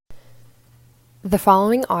The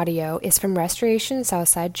following audio is from Restoration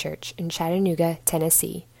Southside Church in Chattanooga,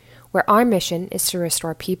 Tennessee, where our mission is to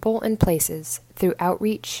restore people and places through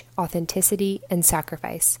outreach, authenticity, and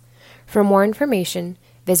sacrifice. For more information,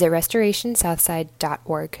 visit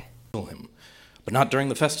restorationsouthside.org. Kill him, but not during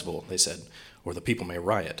the festival, they said, or the people may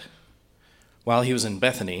riot. While he was in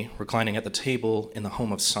Bethany, reclining at the table in the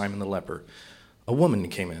home of Simon the leper, a woman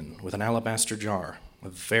came in with an alabaster jar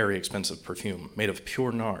of very expensive perfume made of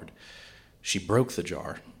pure nard. She broke the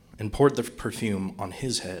jar and poured the perfume on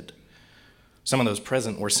his head. Some of those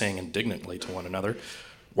present were saying indignantly to one another,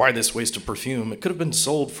 "Why this waste of perfume? It could have been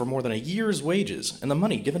sold for more than a year's wages and the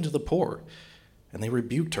money given to the poor." And they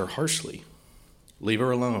rebuked her harshly. "Leave her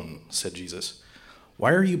alone," said Jesus.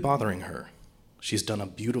 "Why are you bothering her? She's done a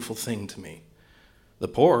beautiful thing to me. The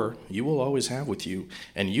poor you will always have with you,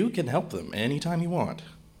 and you can help them anytime you want,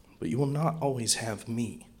 but you will not always have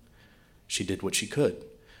me. She did what she could.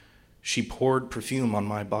 She poured perfume on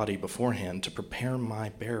my body beforehand to prepare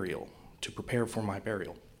for my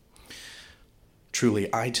burial. Truly,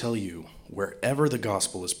 I tell you, wherever the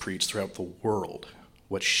gospel is preached throughout the world,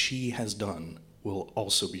 what she has done will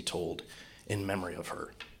also be told in memory of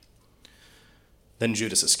her." Then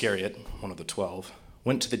Judas Iscariot, one of the 12,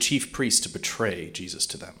 went to the chief priests to betray Jesus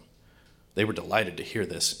to them. They were delighted to hear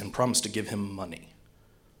this and promised to give him money.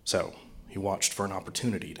 So he watched for an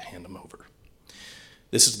opportunity to hand him over.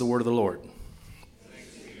 This is the word of the Lord.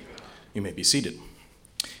 You may be seated.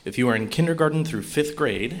 If you are in kindergarten through 5th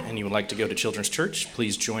grade and you would like to go to Children's Church,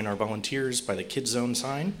 please join our volunteers by the Kids Zone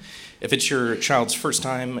sign. If it's your child's first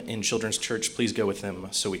time in Children's Church, please go with them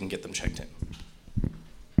so we can get them checked in.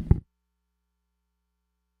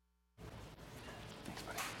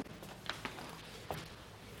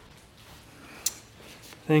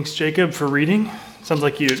 Thanks, Jacob, for reading. Sounds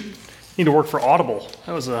like you need to work for Audible.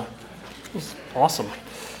 That was awesome.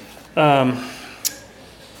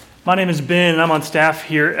 My name is Ben, and I'm on staff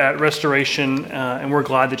here at Restoration, and we're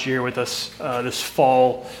glad that you're here with us this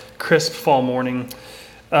crisp fall morning.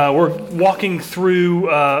 We're walking through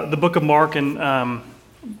the book of Mark, and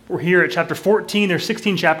we're here at chapter 14. There's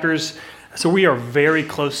 16 chapters, so we are very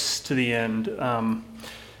close to the end.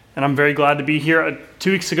 And I'm very glad to be here.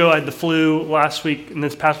 2 weeks ago, I had the flu. Last week, and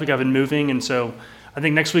this past week, I've been moving, and so I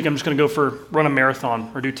think next week I'm just going to run a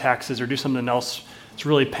marathon or do taxes or do something else. It's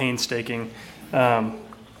really painstaking.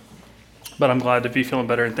 But I'm glad to be feeling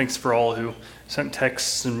better, and thanks for all who sent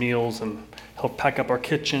texts and meals and helped pack up our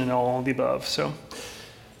kitchen and all of the above. So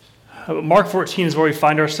Mark 14 is where we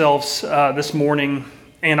find ourselves this morning,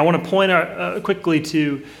 and I want to point out quickly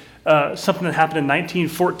to something that happened in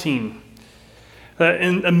 1914.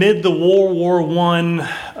 Amid the World War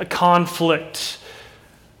I conflict,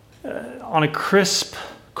 on a crisp,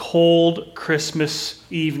 cold Christmas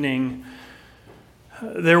evening,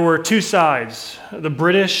 there were two sides, the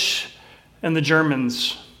British and the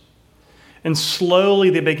Germans. And slowly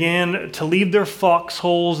they began to leave their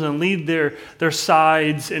foxholes and leave their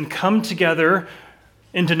sides and come together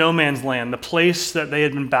into no man's land, the place that they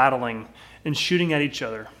had been battling and shooting at each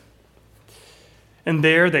other. And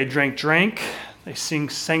there they drank, they sang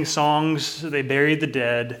songs, they buried the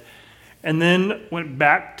dead, and then went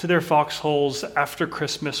back to their foxholes after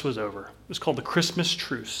Christmas was over. It was called the Christmas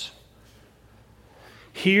Truce.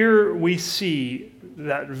 Here we see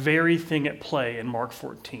that very thing at play in Mark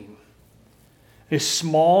 14. A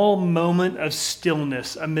small moment of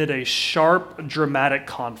stillness amid a sharp, dramatic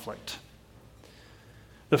conflict.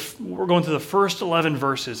 We're going through the first 11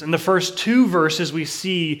 verses. In the first 2 verses, we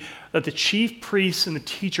see that the chief priests and the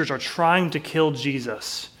teachers are trying to kill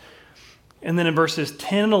Jesus. And then in verses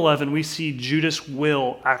 10 and 11, we see Judas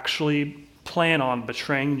will actually plan on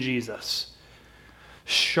betraying Jesus.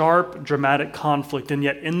 Sharp, dramatic conflict, and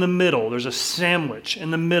yet in the middle, there's a sandwich. In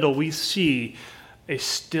the middle, we see a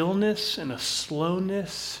stillness and a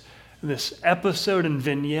slowness, this episode and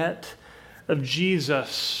vignette of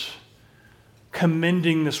Jesus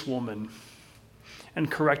commending this woman and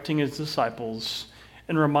correcting his disciples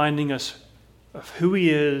and reminding us of who he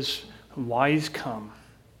is and why he's come.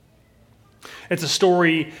 It's a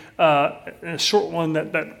story, a short one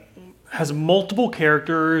that has multiple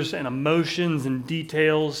characters and emotions and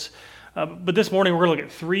details. But this morning we're going to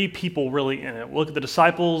look at 3 people really in it. We'll look at the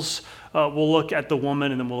disciples, we'll look at the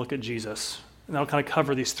woman, and then we'll look at Jesus. And that'll kind of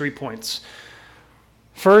cover these 3 points.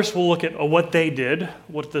 First, we'll look at what they did,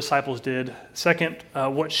 what the disciples did. Second,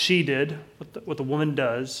 what she did, what the woman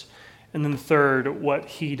does. And then third, what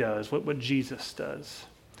he does, what Jesus does.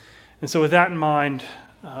 And so with that in mind,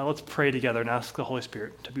 let's pray together and ask the Holy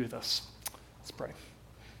Spirit to be with us. Let's pray.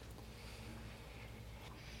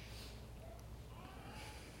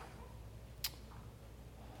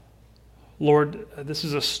 Lord, this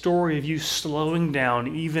is a story of you slowing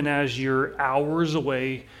down even as you're hours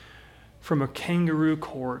away from a kangaroo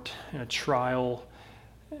court and a trial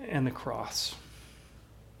and the cross.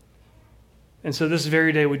 And so this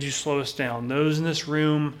very day, would you slow us down? Those in this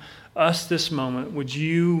room, us this moment, would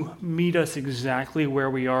you meet us exactly where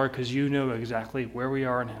we are, because you know exactly where we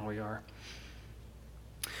are and how we are.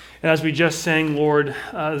 And as we just sang, Lord,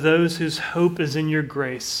 those whose hope is in your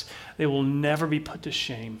grace, they will never be put to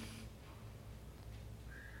shame.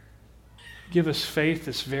 Give us faith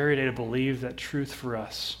this very day to believe that truth for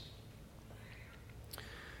us.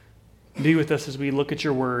 Be with us as we look at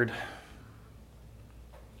your word.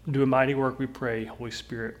 Do a mighty work, we pray, Holy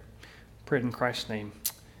Spirit. Pray it in Christ's name.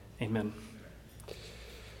 Amen.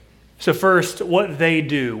 So first, what they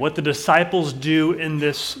do, what the disciples do in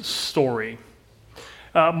this story.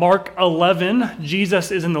 Mark 11,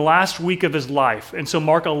 Jesus is in the last week of his life. And so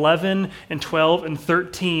Mark 11 and 12 and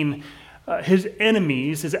 13, his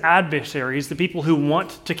enemies, his adversaries, the people who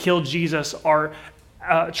want to kill Jesus are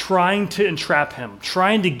trying to entrap him,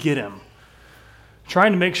 trying to get him,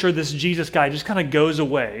 trying to make sure this Jesus guy just kind of goes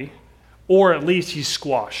away, or at least he's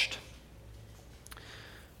squashed.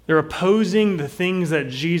 They're opposing the things that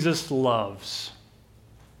Jesus loves.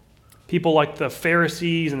 People like the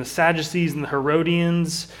Pharisees and the Sadducees and the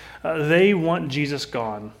Herodians, they want Jesus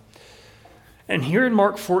gone. And here in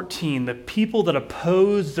Mark 14, the people that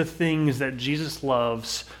oppose the things that Jesus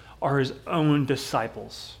loves are his own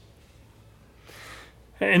disciples.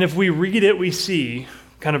 And if we read it, we see,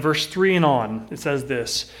 kind of verse 3 and on, it says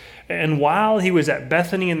this, "And while he was at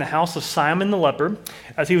Bethany in the house of Simon the leper,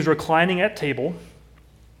 as he was reclining at table,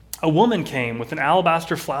 a woman came with an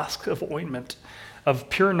alabaster flask of ointment of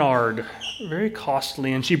pure nard, very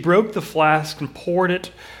costly, and she broke the flask and poured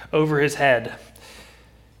it over his head.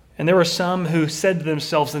 And there were some who said to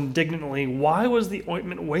themselves indignantly, 'Why was the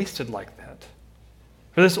ointment wasted like that?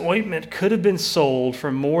 For this ointment could have been sold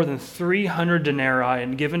for more than 300 denarii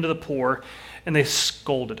and given to the poor,' and they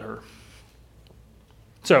scolded her."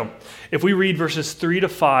 So, if we read verses 3 to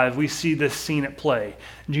 5, we see this scene at play.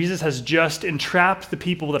 Jesus has just entrapped the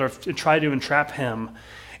people that have tried to entrap him,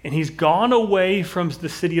 and he's gone away from the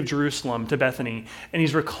city of Jerusalem to Bethany, and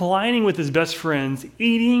he's reclining with his best friends,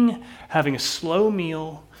 eating, having a slow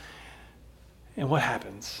meal. And what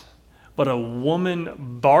happens? But a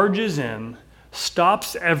woman barges in,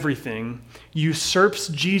 stops everything, usurps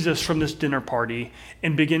Jesus from this dinner party,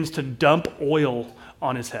 and begins to dump oil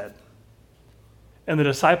on his head. And the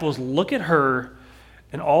disciples look at her,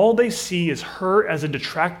 and all they see is her as a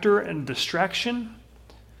detractor and distraction,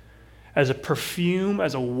 as a perfume,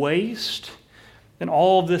 as a waste. And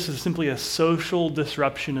all of this is simply a social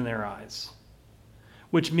disruption in their eyes,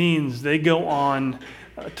 which means they go on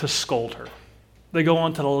to scold her. They go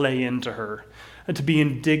on to lay into her and to be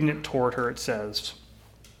indignant toward her, it says.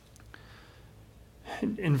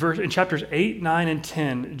 In chapters 8, 9, and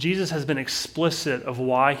 10, Jesus has been explicit of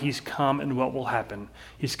why he's come and what will happen.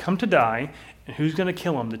 He's come to die, and who's going to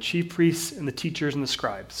kill him? The chief priests and the teachers and the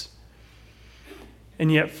scribes.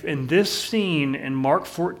 And yet, in this scene in Mark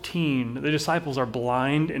 14, the disciples are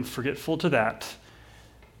blind and forgetful to that,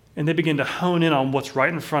 and they begin to hone in on what's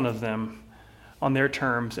right in front of them on their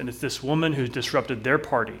terms, and it's this woman who's disrupted their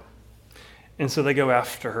party. And so they go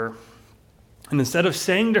after her. And instead of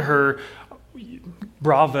saying to her,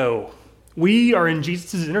 "Bravo, we are in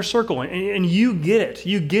Jesus' inner circle, and you get it.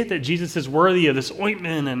 You get that Jesus is worthy of this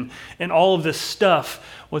ointment and all of this stuff,"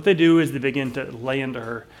 what they do is they begin to lay into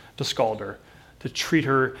her, to scald her, to treat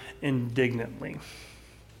her indignantly.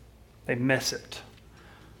 They miss it.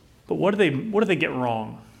 But what do they get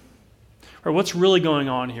wrong? Or what's really going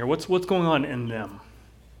on here? What's going on in them?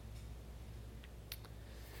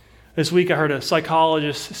 This week I heard a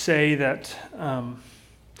psychologist say that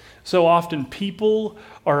so often people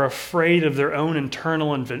are afraid of their own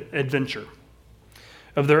internal adventure,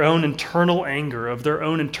 of their own internal anger, of their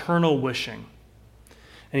own internal wishing.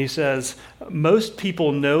 And he says, most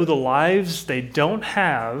people know the lives they don't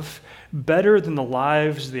have better than the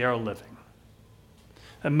lives they are living.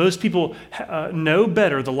 And most people know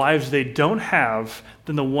better the lives they don't have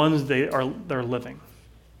than the ones they're living.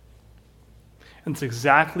 And it's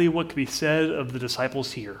exactly what could be said of the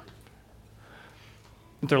disciples here.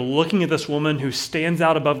 They're looking at this woman who stands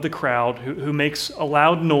out above the crowd, who makes a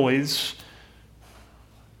loud noise,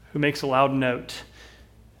 who makes a loud note,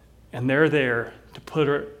 and they're there to put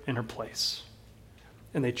her in her place.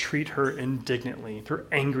 And they treat her indignantly. They're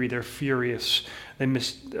angry, they're furious,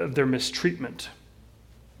 their mistreatment.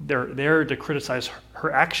 They're there to criticize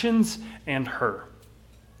her actions and her.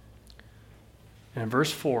 And in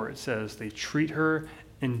verse 4, it says, they treat her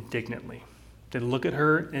indignantly. They look at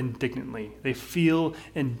her indignantly. They feel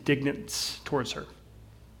indignance towards her.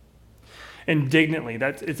 Indignantly,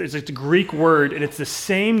 it's a Greek word, and it's the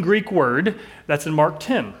same Greek word that's in Mark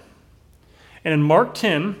 10. And in Mark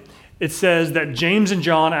 10, it says that James and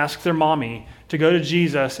John ask their mommy to go to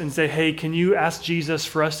Jesus and say, hey, can you ask Jesus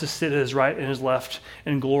for us to sit at his right and his left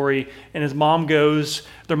in glory? And their mom goes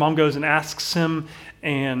and asks him,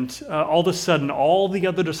 and all of a sudden, all the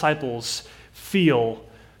other disciples feel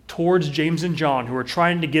towards James and John, who are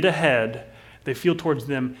trying to get ahead, they feel towards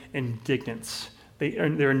them indignance.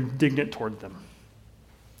 They're indignant toward them.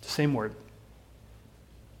 Same word.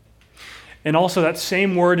 And also that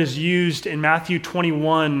same word is used in Matthew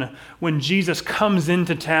 21 when Jesus comes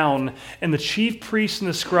into town and the chief priests and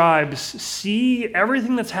the scribes see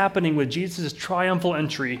everything that's happening with Jesus' triumphal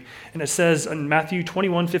entry. And it says in Matthew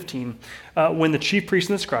 21:15, when the chief priests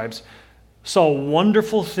and the scribes saw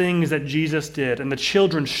wonderful things that Jesus did and the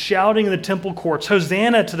children shouting in the temple courts,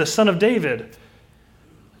 Hosanna to the Son of David,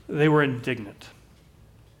 they were indignant.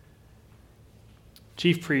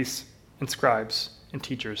 Chief priests and scribes and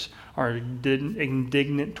teachers are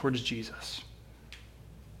indignant towards Jesus.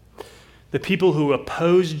 The people who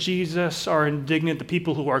oppose Jesus are indignant. The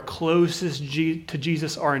people who are closest to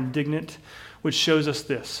Jesus are indignant, which shows us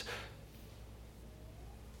this.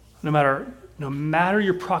 No matter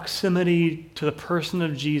your proximity to the person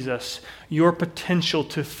of Jesus, your potential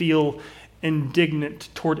to feel indignant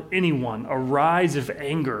toward anyone, a rise of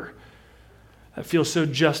anger that feels so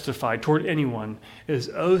justified toward anyone, is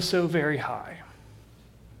oh so very high.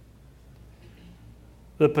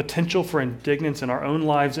 The potential for indignance in our own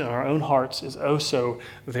lives and our own hearts is oh so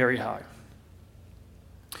very high.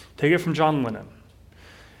 Take it from John Lennon.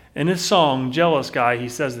 In his song, Jealous Guy, he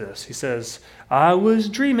says this. He says, I was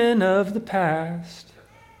dreaming of the past.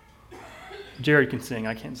 Jared can sing,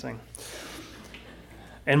 I can't sing.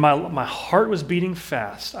 And my heart was beating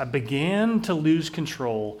fast. I began to lose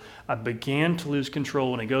control. And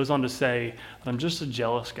he goes on to say that I'm just a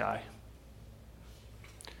jealous guy.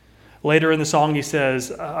 Later in the song, he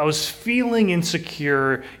says, I was feeling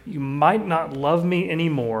insecure. You might not love me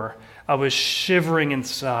anymore. I was shivering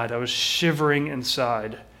inside.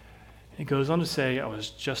 He goes on to say, I was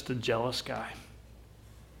just a jealous guy.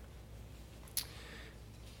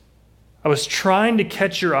 I was trying to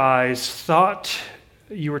catch your eyes, thought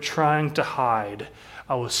you were trying to hide.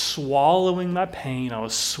 I was swallowing my pain. I'm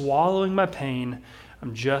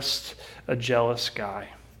just a jealous guy.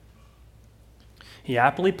 He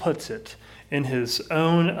aptly puts it in his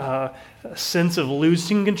own sense of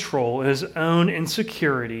losing control, in his own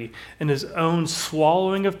insecurity, in his own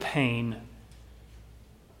swallowing of pain.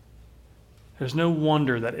 There's no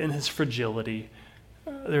wonder that in his fragility,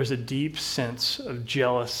 there's a deep sense of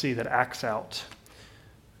jealousy that acts out.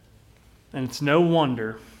 And it's no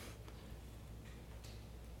wonder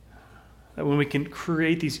that when we can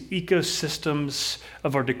create these ecosystems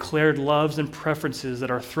of our declared loves and preferences that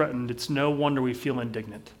are threatened, it's no wonder we feel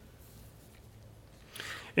indignant.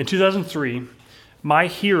 In 2003, my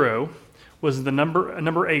hero was the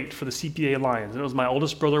number 8 for the CPA Lions, and it was my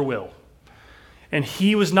oldest brother, Will. And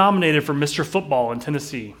he was nominated for Mr. Football in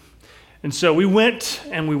Tennessee. And so we went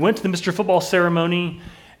to the Mr. Football ceremony,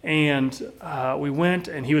 and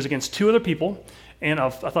he was against 2 other people. And I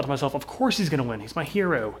thought to myself, of course he's going to win. He's my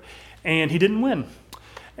hero. And he didn't win.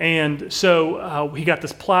 And so he got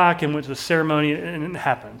this plaque and went to the ceremony, and it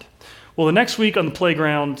happened. Well, the next week on the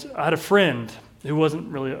playground, I had a friend who wasn't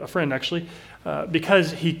really a friend, actually,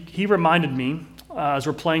 because he reminded me, as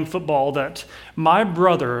we're playing football, that my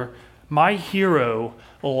brother, my hero,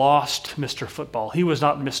 lost Mr. Football. He was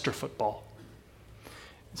not Mr. Football.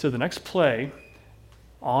 So the next play,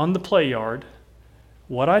 on the play yard,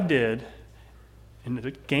 what I did in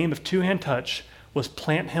the game of two-hand touch was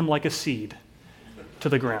plant him like a seed to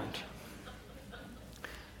the ground.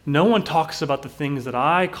 No one talks about the things that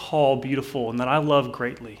I call beautiful and that I love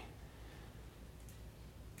greatly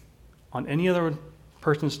on any other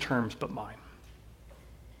person's terms but mine.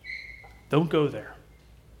 Don't go there.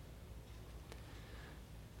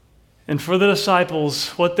 And for the disciples,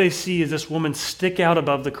 what they see is this woman stick out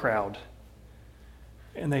above the crowd.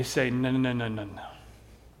 And they say, no. And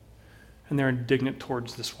they're indignant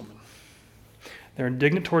towards this woman. They're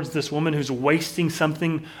indignant towards this woman who's wasting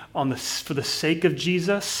something for the sake of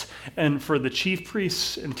Jesus. And for the chief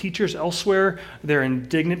priests and teachers elsewhere, they're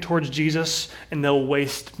indignant towards Jesus, and they'll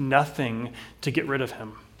waste nothing to get rid of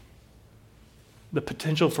him. The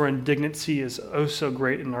potential for indignancy is oh so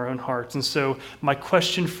great in our own hearts. And so my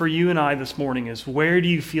question for you and I this morning is, where do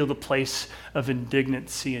you feel the place of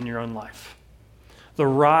indignancy in your own life? The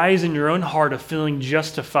rise in your own heart of feeling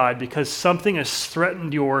justified because something has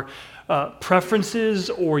threatened your preferences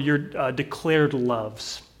or your declared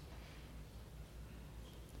loves.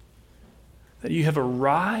 That you have a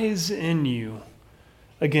rise in you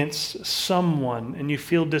against someone and you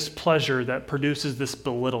feel displeasure that produces this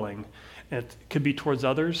belittling. And it could be towards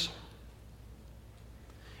others,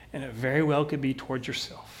 and it very well could be towards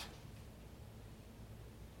yourself.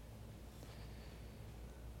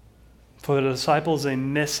 For the disciples, they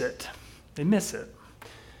miss it. They miss it.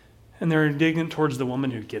 And they're indignant towards the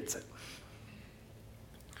woman who gets it.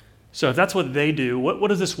 So if that's what they do, what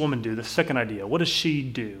does this woman do? The second idea. What does she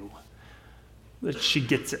do? That she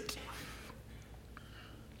gets it.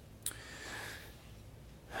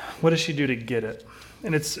 What does she do to get it?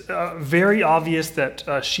 And it's very obvious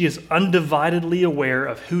that she is undividedly aware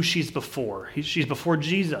of who she's before. She's before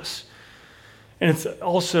Jesus. And it's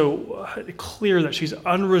also clear that she's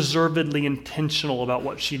unreservedly intentional about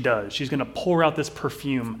what she does. She's going to pour out this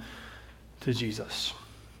perfume to Jesus.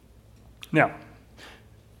 Now,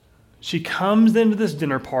 she comes into this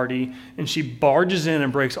dinner party and she barges in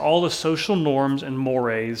and breaks all the social norms and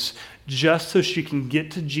mores just so she can get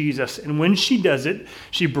to Jesus. And when she does it,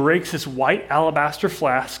 she breaks this white alabaster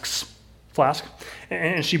flask,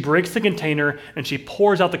 and she breaks the container and she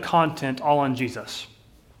pours out the content all on Jesus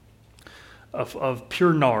of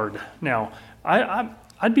pure nard. Now,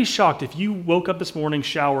 I'd be shocked if you woke up this morning,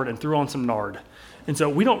 showered, and threw on some nard. And so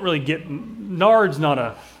we don't really get, nard's not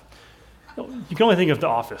a, you can only think of The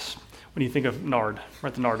Office when you think of nard,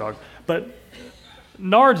 right, the nard dog. But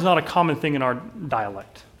nard's not a common thing in our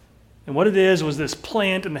dialect. And what it is was this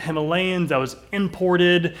plant in the Himalayas that was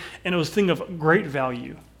imported, and it was a thing of great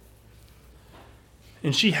value.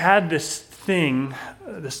 And she had this thing,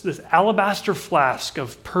 this alabaster flask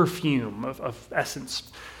of perfume, of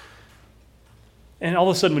essence. And all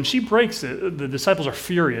of a sudden, when she breaks it, the disciples are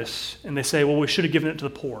furious, and they say, well, we should have given it to the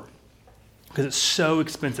poor, because it's so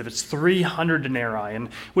expensive. It's 300 denarii,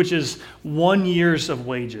 which is 1 year's of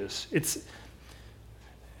wages.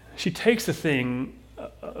 She takes the thing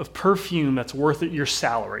of perfume that's worth your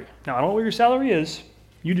salary. Now, I don't know what your salary is.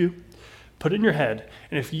 You do. Put it in your head.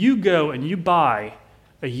 And if you go and you buy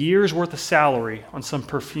a year's worth of salary on some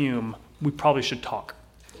perfume, we probably should talk.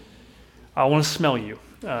 I want to smell you.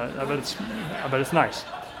 I bet it's nice.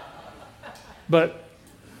 But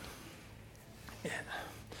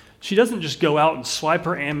she doesn't just go out and swipe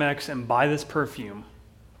her Amex and buy this perfume.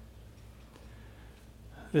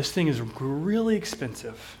 This thing is really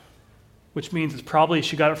expensive, which means it's probably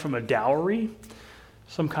she got it from a dowry,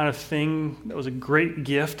 some kind of thing that was a great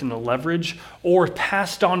gift and a leverage, or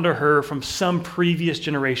passed on to her from some previous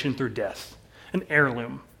generation through death, an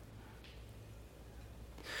heirloom.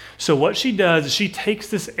 So what she does is she takes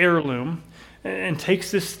this heirloom and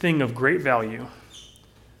takes this thing of great value,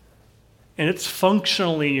 and it's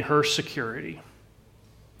functionally her security.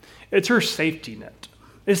 It's her safety net.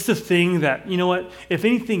 It's the thing that, you know what, if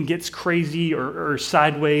anything gets crazy or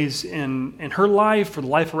sideways in her life or the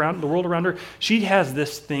life around the world around her, she has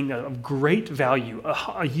this thing of great value,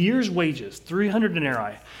 a year's wages, 300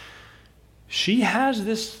 denarii. She has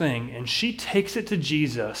this thing and she takes it to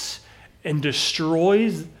Jesus and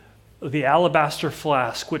destroys the alabaster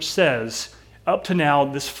flask, which says, up to now,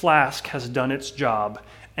 this flask has done its job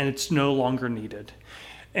and it's no longer needed.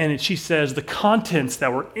 And she says, the contents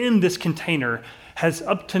that were in this container has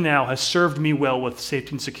up to now has served me well with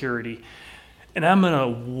safety and security. And I'm going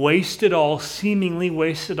to waste it all, seemingly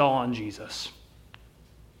waste it all on Jesus.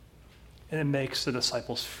 And it makes the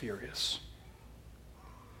disciples furious.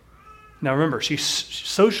 Now remember,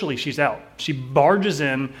 socially she's out. She barges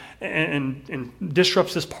in and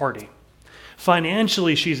disrupts this party.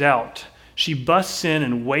 Financially she's out. She busts in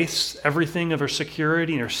and wastes everything of her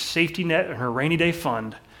security and her safety net and her rainy day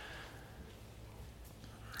fund.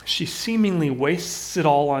 She seemingly wastes it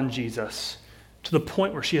all on Jesus to the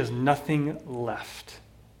point where she has nothing left.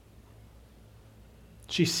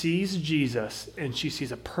 She sees Jesus and she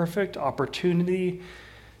sees a perfect opportunity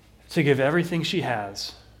to give everything she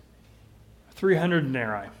has. 300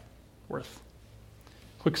 denarii worth.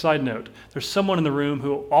 Quick side note, there's someone in the room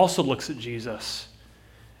who also looks at Jesus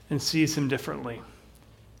and sees him differently.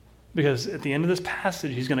 Because at the end of this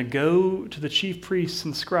passage, he's going to go to the chief priests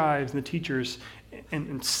and scribes and the teachers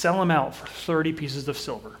and sell him out for 30 pieces of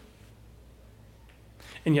silver.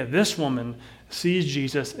 And yet this woman sees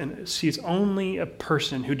Jesus and sees only a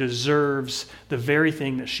person who deserves the very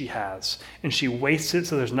thing that she has. And she wastes it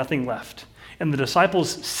so there's nothing left. And the disciples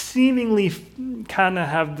seemingly kind of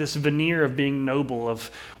have this veneer of being noble,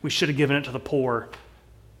 of we should have given it to the poor.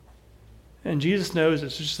 And Jesus knows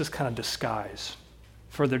it's just this kind of disguise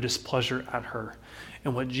for their displeasure at her.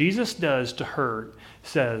 And what Jesus does to her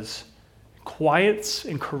says, quiets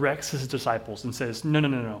and corrects his disciples and says,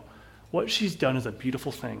 no. What she's done is a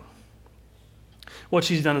beautiful thing. What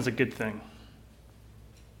she's done is a good thing.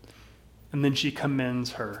 And then she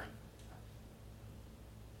commends her.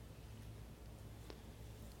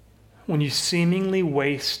 When you seemingly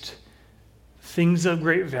waste things of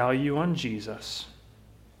great value on Jesus,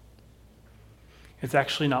 it's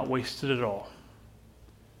actually not wasted at all.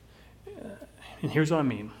 And here's what I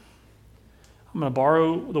mean. I'm going to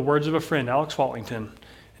borrow the words of a friend, Alex Wallington,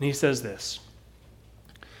 and he says this: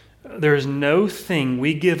 there is no thing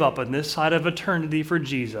we give up on this side of eternity for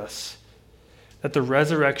Jesus that the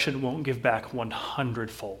resurrection won't give back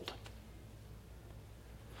 100-fold.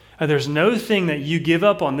 And there's no thing that you give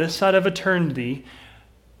up on this side of eternity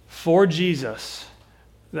for Jesus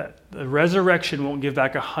that the resurrection won't give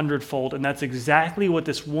back 100-fold. And that's exactly what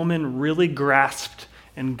this woman really grasped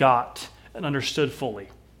and got and understood fully.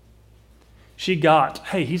 She got,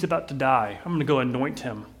 hey, he's about to die. I'm going to go anoint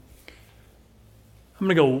him. I'm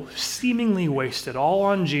going to go seemingly waste it all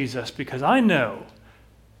on Jesus because I know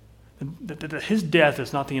that his death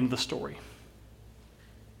is not the end of the story.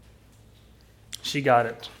 She got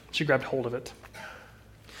it. She grabbed hold of it.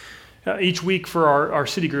 Each week for our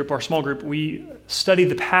city group, our small group, we study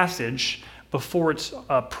the passage before it's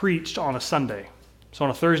preached on a Sunday. So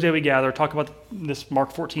on a Thursday we gather, talk about this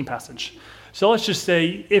Mark 14 passage. So let's just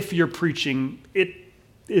say if you're preaching, it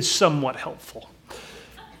is somewhat helpful.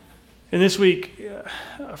 And this week,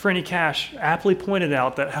 Franny Cash aptly pointed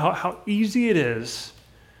out that how easy it is,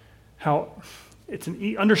 how it's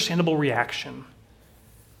an understandable reaction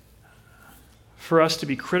for us to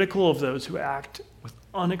be critical of those who act with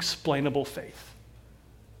unexplainable faith.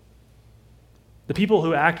 The people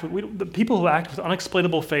who act with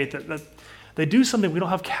unexplainable faith, that they do something we don't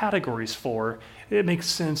have categories for, it makes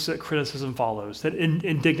sense that criticism follows, that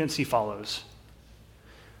indignancy follows.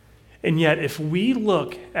 And yet, if we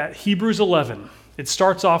look at Hebrews 11, it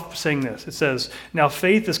starts off saying this. It says, now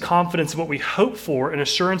faith is confidence in what we hope for and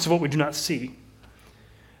assurance of what we do not see.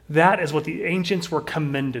 That is what the ancients were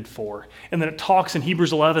commended for. And then it talks in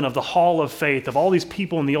Hebrews 11 of the hall of faith, of all these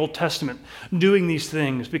people in the Old Testament doing these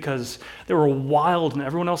things because they were wild in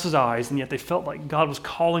everyone else's eyes, and yet they felt like God was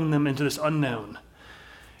calling them into this unknown,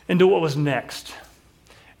 into what was next,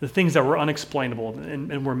 the things that were unexplainable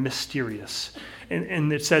and were mysterious.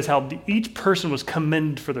 And it says how each person was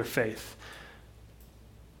commended for their faith.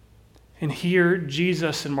 And here,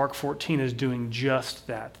 Jesus in Mark 14 is doing just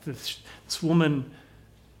that. This woman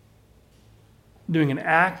doing an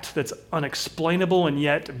act that's unexplainable and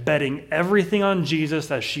yet betting everything on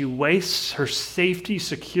Jesus as she wastes her safety,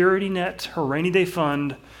 security net, her rainy day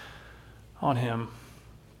fund on him.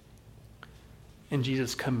 And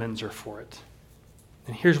Jesus commends her for it.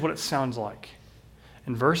 And here's what it sounds like.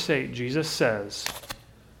 In verse 8, Jesus says,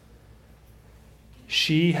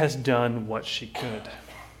 she has done what she could.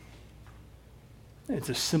 It's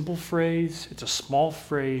a simple phrase, it's a small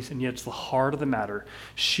phrase, and yet it's the heart of the matter.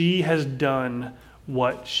 She has done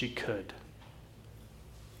what she could.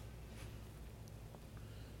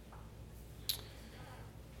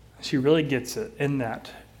 She really gets it in that,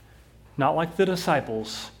 not like the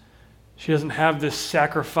disciples, she doesn't have this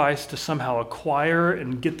sacrifice to somehow acquire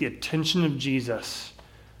and get the attention of Jesus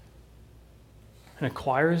and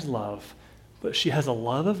acquire his love, but she has a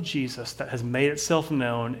love of Jesus that has made itself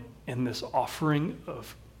known in this offering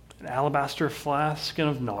of an alabaster flask and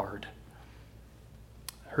of nard,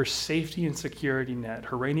 her safety and security net,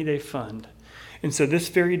 her rainy day fund. And so this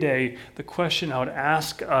very day, the question I would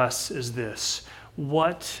ask us is this: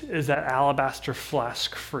 what is that alabaster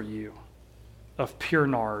flask for you of pure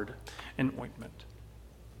nard and ointment?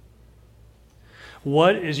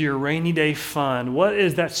 What is your rainy day fund? What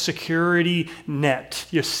is that security net,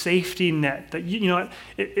 your safety net? That you know what?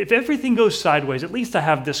 If everything goes sideways, at least I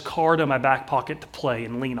have this card in my back pocket to play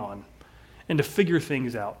and lean on and to figure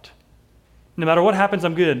things out. No matter what happens,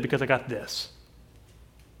 I'm good because I got this.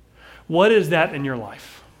 What is that in your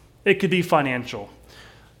life? It could be financial.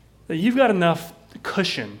 That you've got enough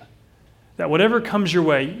cushion that whatever comes your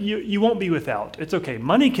way, you won't be without. It's okay.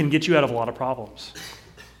 Money can get you out of a lot of problems.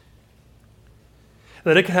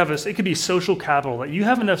 That it could be social capital, that you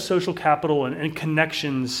have enough social capital and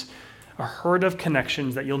connections, a herd of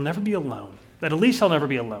connections, that you'll never be alone. That at least I'll never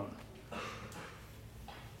be alone.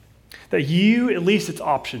 That at least it's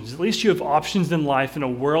options. At least you have options in life in a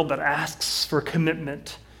world that asks for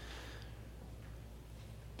commitment.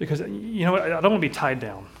 Because, you know what, I don't want to be tied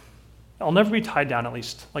down. I'll never be tied down, at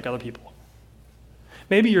least like other people.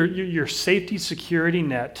 Maybe your safety, security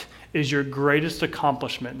net is your greatest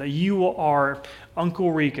accomplishment, that you are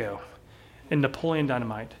Uncle Rico in Napoleon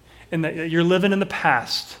Dynamite, and that you're living in the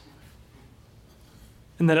past,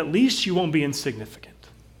 and that at least you won't be insignificant.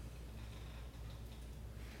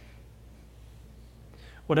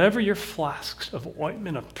 Whatever your flasks of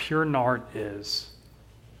ointment of pure nard is,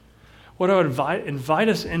 what I would invite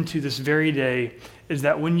us into this very day is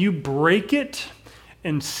that when you break it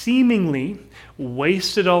and seemingly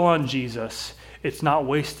waste it all on Jesus, it's not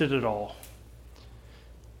wasted at all.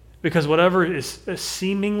 Because whatever is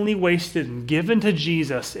seemingly wasted and given to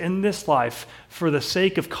Jesus in this life for the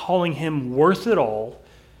sake of calling him worth it all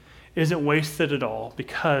isn't wasted at all,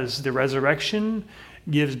 because the resurrection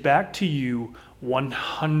gives back to you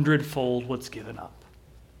 100-fold what's given up.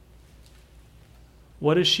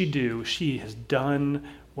 What does she do? She has done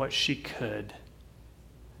what she could.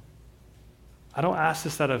 I don't ask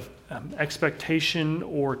this out of expectation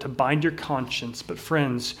or to bind your conscience, but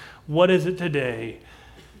friends, what is it today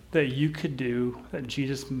that you could do that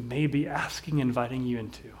Jesus may be asking, inviting you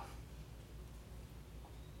into?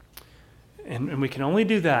 And we can only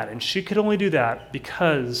do that, and she could only do that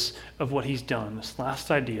because of what he's done. This last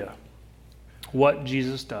idea, what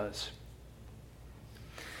Jesus does.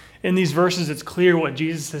 In these verses, it's clear what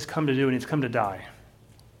Jesus has come to do, and he's come to die.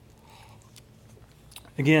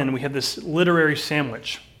 Again, we have this literary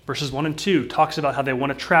sandwich. Verses 1 and 2 talks about how they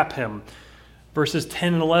want to trap him. Verses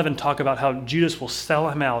 10 and 11 talk about how Judas will sell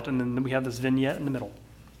him out, and then we have this vignette in the middle.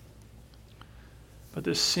 But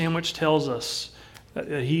this sandwich tells us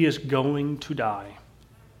that he is going to die.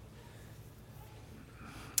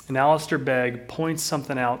 And Alistair Begg points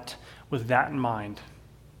something out with that in mind.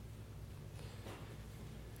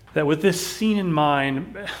 That with this scene in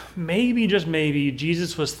mind, maybe, just maybe,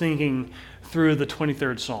 Jesus was thinking through the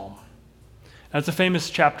 23rd Psalm. That's a famous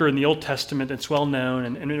chapter in the Old Testament. It's well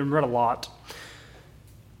known and read a lot.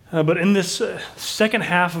 But in this second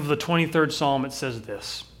half of the 23rd Psalm, it says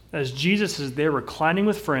this: as Jesus is there reclining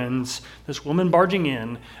with friends, this woman barging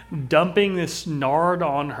in, dumping this nard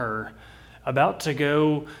on her, about to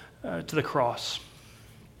go to the cross.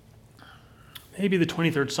 Maybe the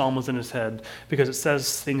 23rd Psalm was in his head, because it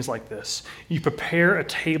says things like this: you prepare a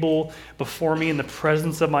table before me in the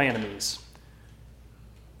presence of my enemies.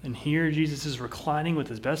 And here Jesus is reclining with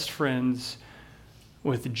his best friends,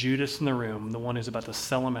 with Judas in the room, the one who's about to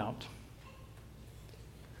sell him out.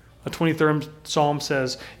 The 23rd Psalm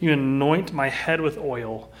says, you anoint my head with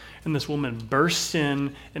oil, and this woman bursts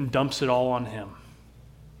in and dumps it all on him.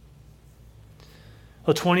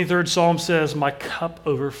 The 23rd Psalm says, my cup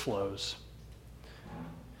overflows.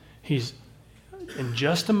 He's in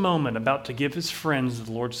just a moment about to give his friends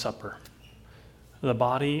the Lord's Supper, the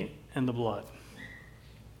body and the blood.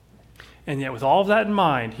 And yet with all of that in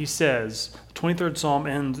mind, he says, the 23rd Psalm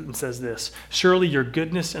ends and says this: surely your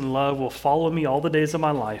goodness and love will follow me all the days of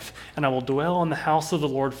my life, and I will dwell in the house of the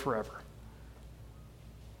Lord forever.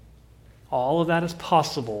 All of that is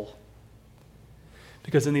possible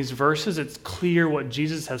because in these verses, it's clear what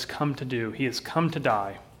Jesus has come to do. He has come to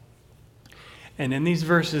die. And in these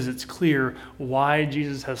verses, it's clear why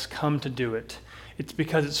Jesus has come to do it. It's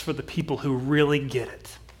because it's for the people who really get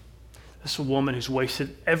it. This woman who's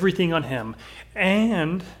wasted everything on him,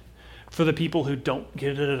 and for the people who don't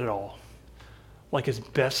get it at all, like his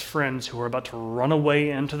best friends who are about to run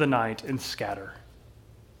away into the night and scatter.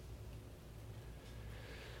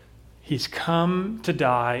 He's come to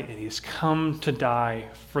die, and he's come to die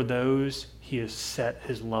for those he has set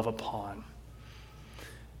his love upon.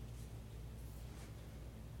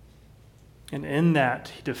 And in that,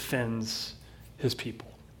 he defends his people.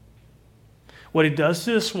 What he does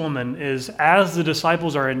to this woman is, as the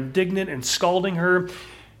disciples are indignant and scalding her,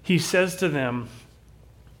 he says to them,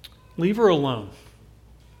 leave her alone.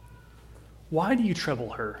 Why do you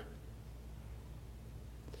trouble her?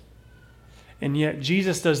 And yet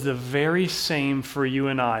Jesus does the very same for you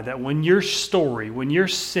and I, that when your story, when your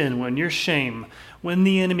sin, when your shame, when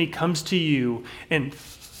the enemy comes to you and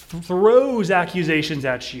throws accusations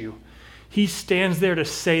at you, he stands there to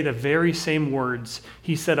say the very same words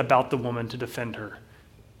he said about the woman to defend her.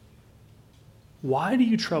 Why do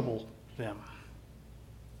you trouble them?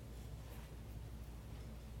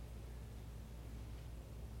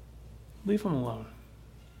 Leave them alone.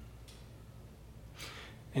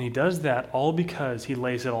 And he does that all because he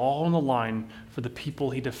lays it all on the line for the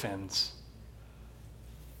people he defends.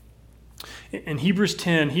 In Hebrews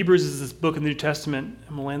 10, Hebrews is this book in the New Testament,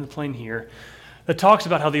 I'm going to land the plane here, that talks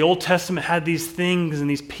about how the Old Testament had these things and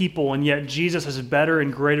these people, and yet Jesus is better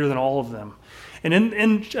and greater than all of them. And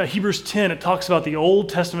in Hebrews 10, it talks about the Old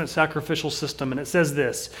Testament sacrificial system, and it says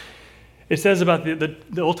this. It says about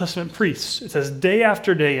the Old Testament priests. It says, day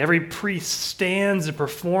after day, every priest stands and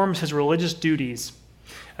performs his religious duties.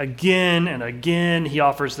 Again and again, he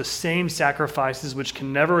offers the same sacrifices which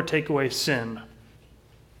can never take away sin.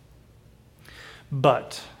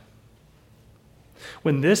 But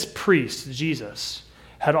when this priest, Jesus,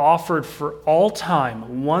 had offered for all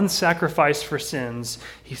time one sacrifice for sins,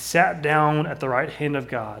 he sat down at the right hand of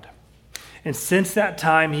God. And since that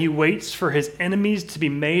time, he waits for his enemies to be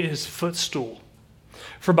made his footstool.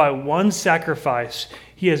 For by one sacrifice,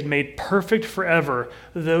 he has made perfect forever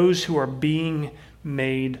those who are being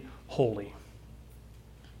made holy.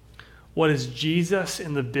 What is Jesus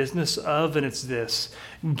in the business of? And it's this: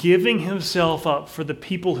 giving himself up for the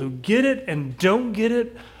people who get it and don't get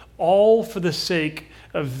it, all for the sake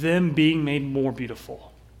of them being made more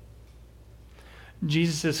beautiful.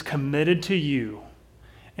 Jesus is committed to you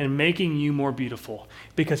and making you more beautiful,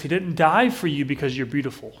 because he didn't die for you because you're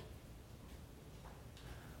beautiful,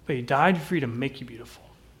 but he died for you to make you beautiful.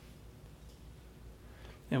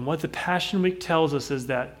 And what the Passion Week tells us is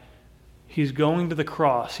that he's going to the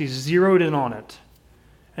cross. He's zeroed in on it,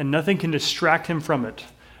 and nothing can distract him from it,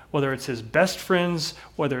 whether it's his best friends,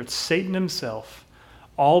 whether it's Satan himself,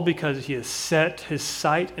 all because he has set his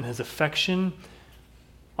sight and his affection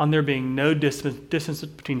on there being no distance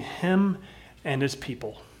between him and his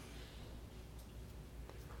people.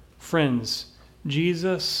 Friends,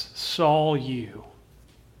 Jesus saw you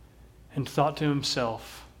and thought to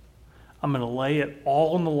himself, I'm going to lay it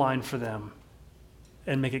all on the line for them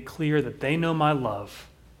and make it clear that they know my love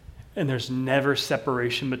and there's never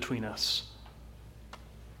separation between us.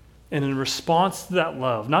 And in response to that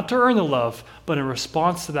love, not to earn the love, but in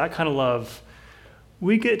response to that kind of love,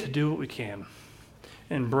 we get to do what we can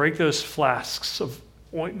and break those flasks of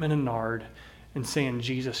ointment and nard and saying,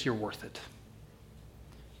 Jesus, you're worth it.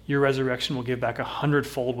 Your resurrection will give back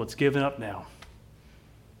 100-fold what's given up now.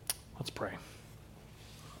 Let's pray.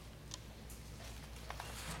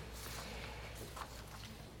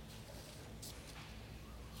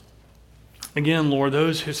 Again, Lord,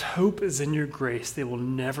 those whose hope is in your grace, they will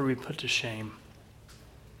never be put to shame.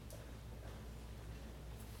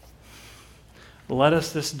 Let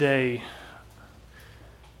us this day,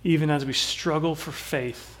 even as we struggle for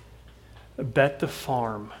faith, bet the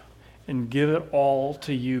farm and give it all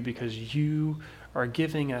to you, because you are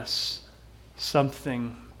giving us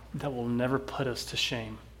something that will never put us to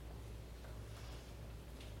shame.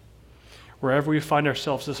 Wherever we find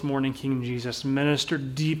ourselves this morning, King Jesus, minister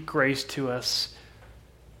deep grace to us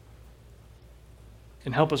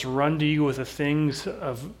and help us run to you with the things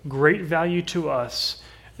of great value to us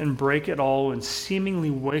and break it all and seemingly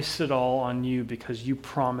waste it all on you, because you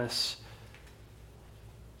promise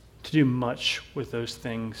to do much with those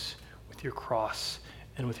things, with your cross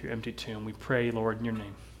and with your empty tomb. We pray, Lord, in your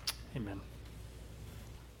name. Amen.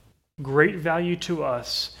 Great value to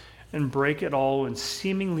us, and break it all and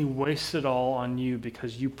seemingly waste it all on you,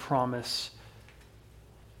 because you promise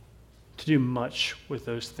to do much with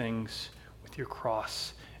those things, with your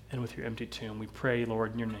cross and with your empty tomb. We pray,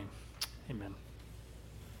 Lord, in your name.